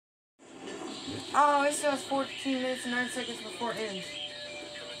Oh, it says 14 minutes and 9 seconds before it ends.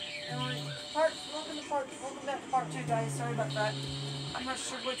 Welcome back to part 2, guys. Sorry about that. I'm not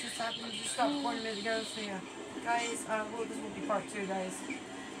sure what just happened. Just stopped recording a minute ago, so yeah. Guys, this will be part 2, guys.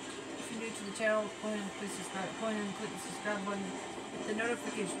 If you're new to the channel, go ahead and please subscribe. Go ahead and click the subscribe button. Hit the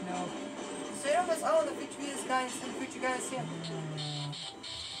notification bell. So you don't miss all the future videos, guys. And future guys, yeah.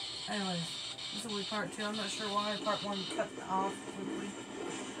 Anyways, this will be part 2. I'm not sure why part 1 cut off quickly.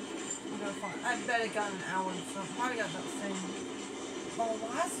 I bet it got an hour and something. Probably got about the same. Well,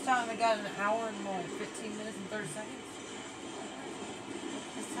 last time I got an hour and 15 minutes and 30 seconds.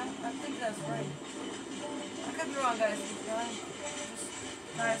 This time, I think that's right. I could be wrong, guys.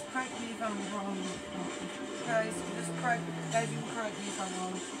 Guys, correct me if I'm wrong. Guys, just correct. Guys, you can correct me if I'm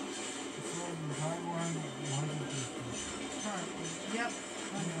wrong. Yep.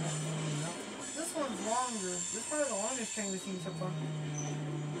 This one's longer. This is probably the longest train we've seen so far.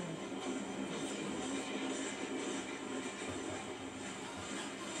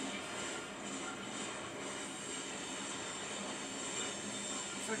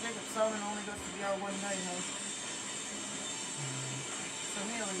 So Jacob Sullivan only goes to VR one night, huh? So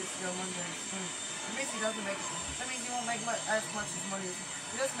he only gets to go one day. That means he doesn't make. That means he won't make as much as money as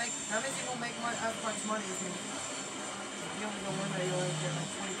he doesn't make. That means he won't make as much money as me. If you only go one day, you'll only get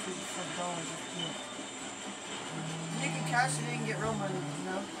like $22. You can cash it in and get real money.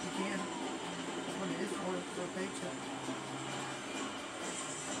 You know, you can. That's what it is for a paycheck.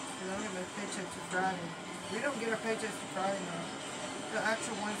 Because I don't get my paycheck till Friday. We don't get our paychecks till Friday now. The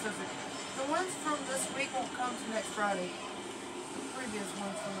actual ones doesn't. The ones from this week won't come to next Friday. The previous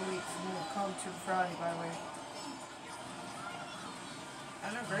ones from the weeks won't come to Friday, by the way.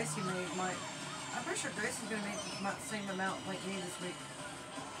 I know Gracie I'm pretty sure Gracie's gonna make the same amount like me this week.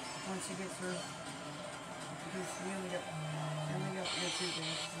 Once she gets her. Because we only got 2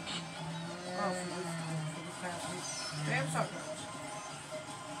 days. Oh, for this past week. Damn, so much.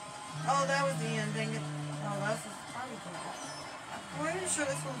 Oh, that was the end, dang it. Oh, that's probably good. I'm pretty sure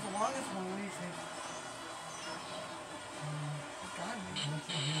this one's the longest one. What do you think?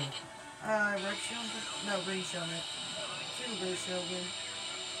 God, red shell? No, green shell, Nick. Single green shell again.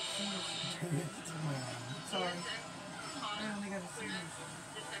 Sorry. I only got a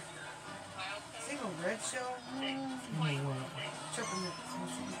single red shell? Triple mix.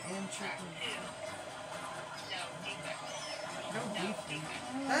 And triple. No beef.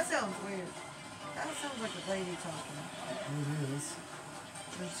 That sounds weird. That sounds like a lady talking. It is.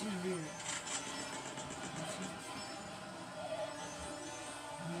 But she's weird.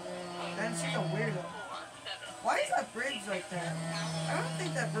 And she's a weirdo. Why is that bridge like that? I don't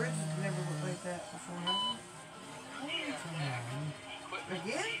think that bridge has never looked like that before, has it?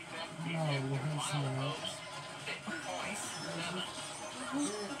 Again? No, we'll have someone else.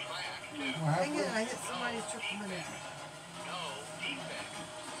 Dang it, I hit somebody's triple minute.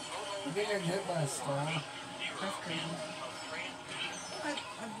 You think I get hit by a star? That's crazy.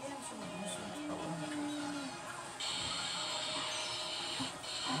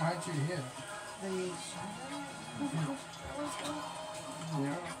 Why'd you hit? Yeah.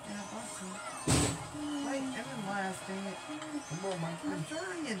 Wait, I'm last, dang it. Come on, Mike. I'm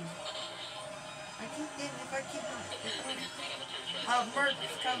trying. I keep getting, if I keep on. Merc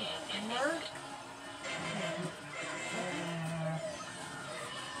is coming. Merc?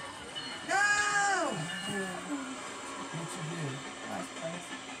 No! What you did?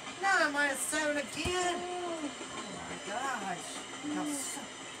 No, I'm -7 again. Oh my gosh.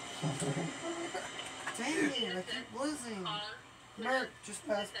 Dang it, I keep losing. Merc just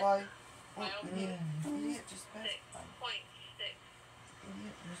passed by. Oh, idiot. Idiot just passed by.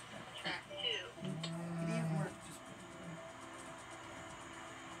 Idiot just passed by. Idiot Merc just passed by.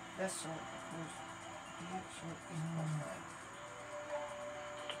 That's short, of course. Idiot short just passed by.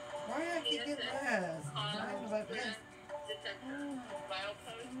 Why do I keep getting last? I'm trying about this.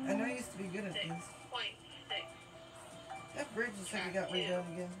 I know I used to be good at this. That bridge is like we got redone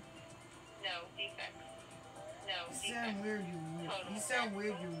again. No defects. No defects. You sound weird, you sound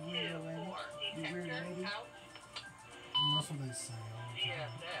weird, you weirdo lady. You weird lady. That's what they say all the time.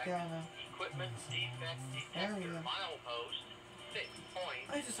 Yeah, I know. Equipment defect detector milepost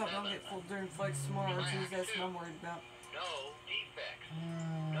 6.7. I just hope I don't get full during flex tomorrow, geez, that's what I'm worried about. No defects.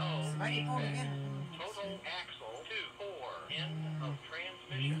 No I get pulled again. total axle 2.4. End of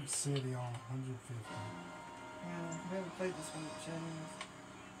transmission. Mute City on 150. Yeah, we haven't played this one yet, anyways.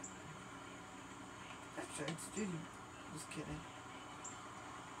 Actually, it's Judy. Just kidding.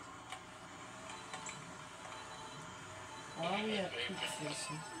 Why are we at Poop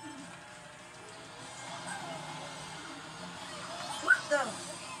Station? What the?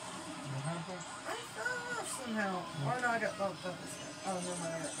 What happened? Or no, I got bumped up this time. Oh, no,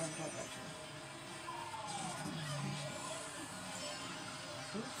 I got bumped up actually.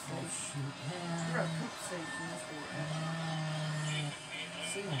 Poop Oh station. shoot. You're a poop station. That's what you're at.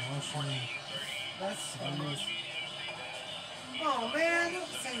 Single mushroom. That's Serious. Oh man, not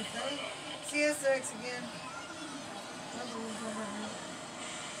the same thing. CSX again. Another one's on right now.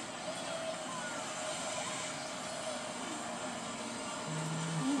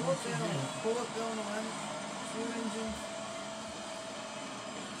 Bullet bill on the lemon. 2 engines.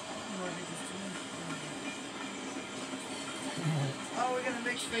 Might be just 2 engines. Oh, we got a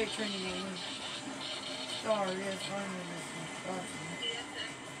mixed freight train again. Star, yes, finally this one. Awesome.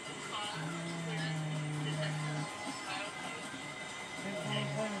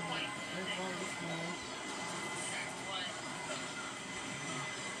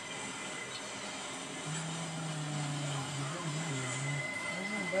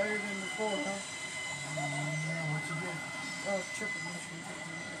 Better than before, huh? Yeah, what you get? Oh, triple mushroom.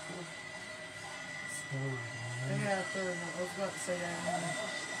 Stove, man. Yeah, third one. I was about to say that.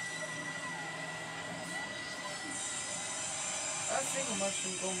 I single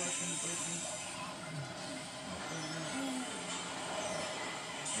mushroom, gold mushroom, breaking.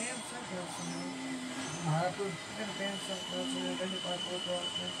 Damn, something else in there. What happened? I got a damn something else in there. I got hit by a bullet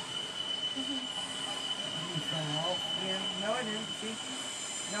last night. You fell off? Yeah, no, I didn't. See?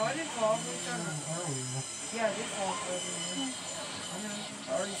 No, I didn't fall. What are you talking about? Earlier. Yeah, I did fall earlier. I know.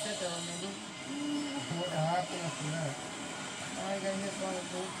 I already said that, remember? What happened after that? I got hit by a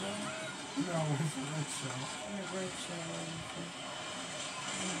bullet gun. No, it's a red shot. In a great show.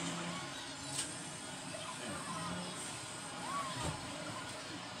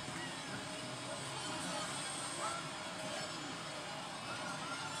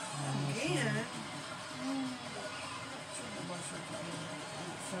 Again?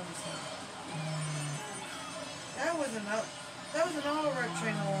 That was an auto wreck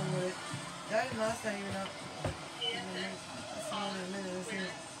train along with it. That is not saying even up. That's not in a minute, isn't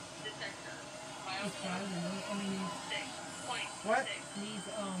it? What? These,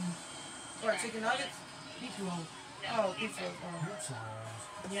 What, chicken nuggets? pizza rolls. Oh, pizza. Oh. Pizza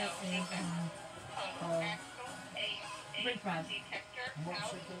rolls. Yeah, and, french fries. What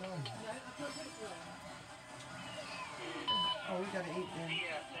chicken nuggets? Oh, we gotta eat then.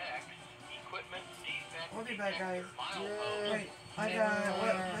 CSX, equipment defect. We'll be back, guys. Yeah. Wait, I got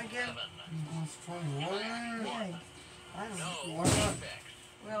what again? Equals 21. Yay. I don't know. Why not?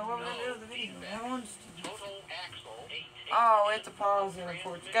 Well, what we're gonna do with the video? That one's. Total axle 8. Oh, we have to pause the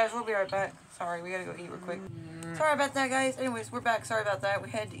report. Guys, we'll be right back. Sorry, we gotta go eat real quick. Sorry about that, guys. Anyways, we're back. Sorry about that. We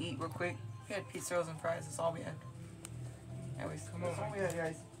had to eat real quick. We had pizza rolls and fries. That's all we had. Anyways, that's all we had,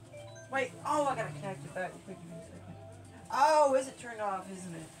 guys. Wait. Oh, I gotta connect it back real quick. Give me a second. Oh, is it turned off?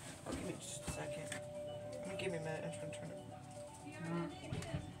 Isn't it? Oh, give me just a second. Give me a minute. I'm trying to turn it.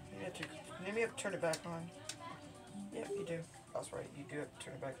 Maybe you have to turn it back on. Yep, you do. That's right. You do have to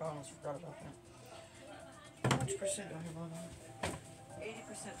turn it back on. I almost forgot about that. How much percent do I have on that?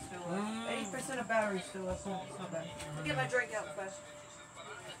 80% still left. 80% of battery still left. It's not bad. Let me get my drink out fast. Let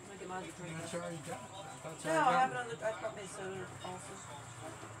me get my other drink That's out. already done. That's No, already I have done. another. I brought me soda also.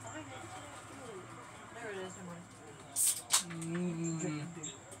 There it is. Never mind.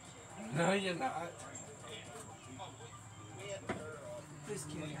 No, you're not. Please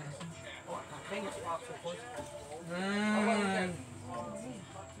keep it. Oh, my fingers popped, of course.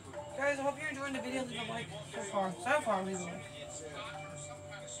 Guys, I hope you're enjoying the video. Leave a like so far. So far, leave a like.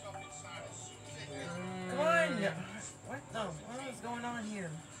 Come on! What? No. What is going on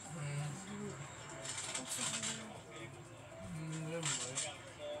here?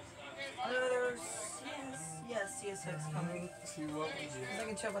 Another CSX coming. See what we do. I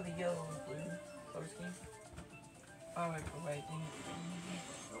can tell by the yellow and blue color scheme. Oh, wait.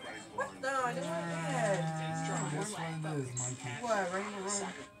 What? No, I didn't want that. Guess what it is, Mikey? What? Rainbow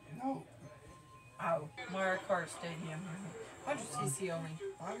Road? No. Oh, Mario Kart Stadium. 100cc only.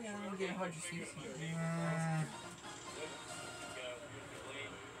 Why are we only getting 100cc?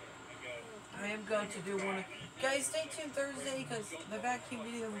 I am going to do one. Guys, stay tuned Thursday because the vacuum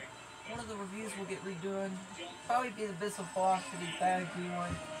video, one of the reviews will get redone. Probably be the Bissell Velocity baggy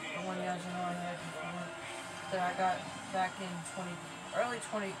one. The one you guys know I had before. That I got back in really early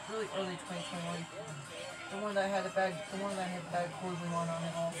 2021. The one that had the bad cording on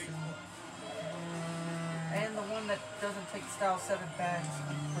it also. And the one that doesn't take style 7 bags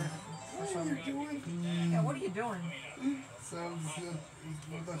for some reason. Yeah, what are you doing? Sounds good.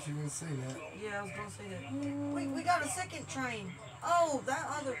 I thought you were going to say that. Yeah, I was gonna say that. We got a second train. Oh,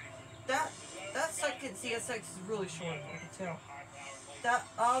 that second CSX is really short, I can tell. That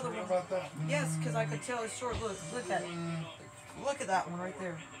other Sure one. about that? Yes, because I could tell it's short. Look at it. Look at that one right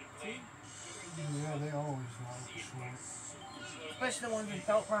there. See? Yeah, they always like short. Especially the ones in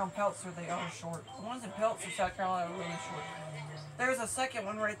round Peltzer, they are short. The ones in Peltzer, South Carolina, are really short. There's a second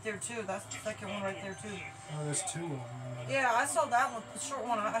one right there too. That's the second one right there too. Oh, there's two of them. Yeah, I saw that one, the short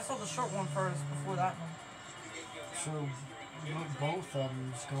one. I saw the short one first before that one. So both of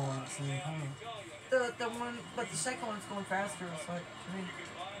them is going at the same time. The one, but the second one's going faster. It's like to me.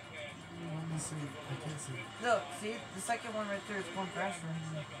 Let me see. I can't see. Look, see the second one right there is going faster.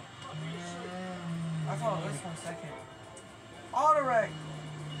 I thought this one second. Auto wreck.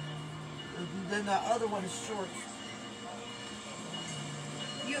 Then the other one is short.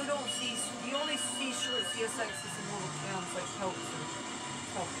 You only see short CSXs in little towns like Peltzer,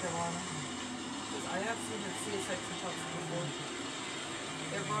 South Carolina. Because I have seen the CSX in Peltzer before.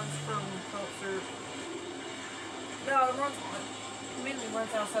 It runs from Peltzer. No, it mainly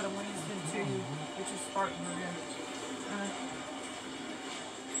runs outside of Winston too, which is Spartanburg.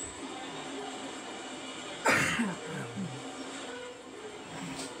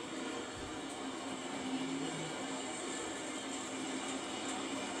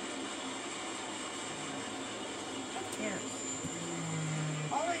 Yes.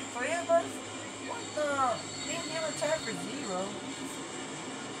 Only three of us? What the? Me and him are tied for 0.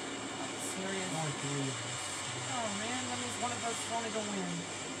 Serious. Only three of us. Oh man, that means one of us is only gonna win.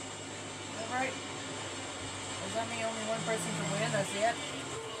 Is that right? Does that mean only one person can win? That's it?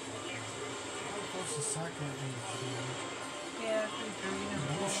 What's the second one? Yeah, pretty true. You never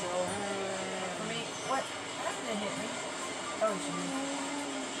know. Show For me, what? How did it hit me? Oh, it's you.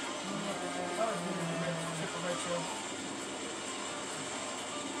 Oh, it's me. Triple red show.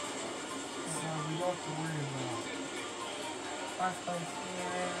 So we don't have to worry about. Last place.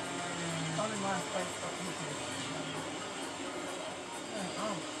 I'm in last place. I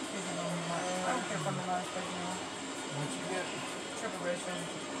don't care if I'm in last place now. What you get? Triple red show.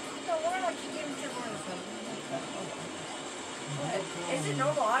 No, why do I keep getting triple red show? Is it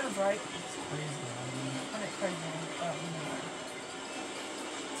normal items, right? It's crazy. I mean, crazy.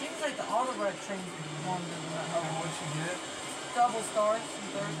 Seems like the auto wreck train's longer than that. What you get? Double stars and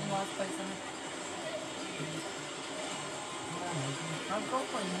third and last place in it. I'm going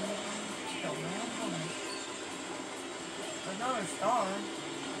for another star.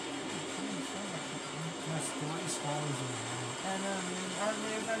 There's 3 stars in there. And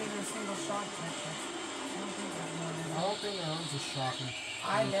there's not even a single shot connection. I don't think there is a shocking.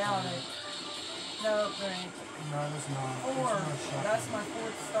 I doubt it. No, there ain't. No, there's not. 4. There's no shocking. That's my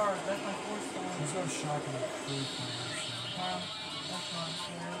 4th star. That's my 4th star. There's no shocking 3 players. Wow. That's not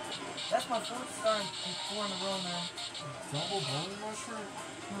fair. That's my 4th star and 4 in a row now. Double bowling mushroom?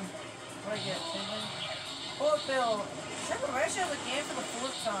 What do I get? Same thing? Bullet bill. Triple ratio again for the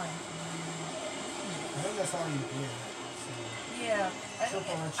 4th time. I think that's all you get. So. Yeah.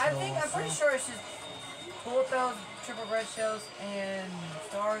 I'm pretty sure it's just bullet bills, triple red shells, and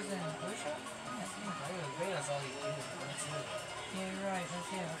stars and blue shells. I think that's all you do. That's it. Yeah, you're right. That's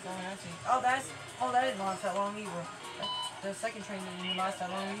all I see. That didn't last that long either. The second train didn't even last that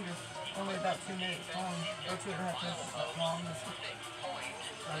long either. Only about 2 minutes long, or 2.5 minutes long.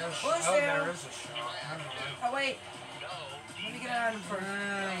 Blue shell. There is a shot. I don't know. Oh wait. Let me get an item first.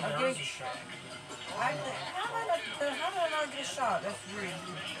 There is a shot. How did I not get a shot? That's weird.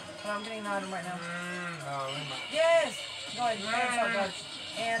 But I'm getting an item right now. No, we might. Yes! Go ahead, hand shot dodge.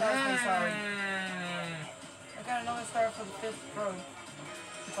 And I was really sorry. I got another star for the 5th throw. 5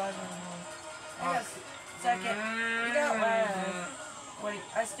 in a row. I got second. You got last. Wait,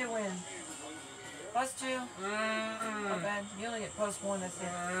 I still win. +2. Not bad. You only get +1, that's it.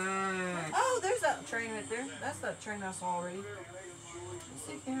 Oh, there's that train right there. That's that train I saw already. Let's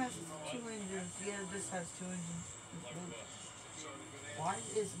see if it has 2 engines. Yeah, this has 2 engines. Why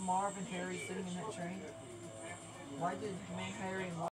is Marv and Harry sitting in that train? Why did Harry and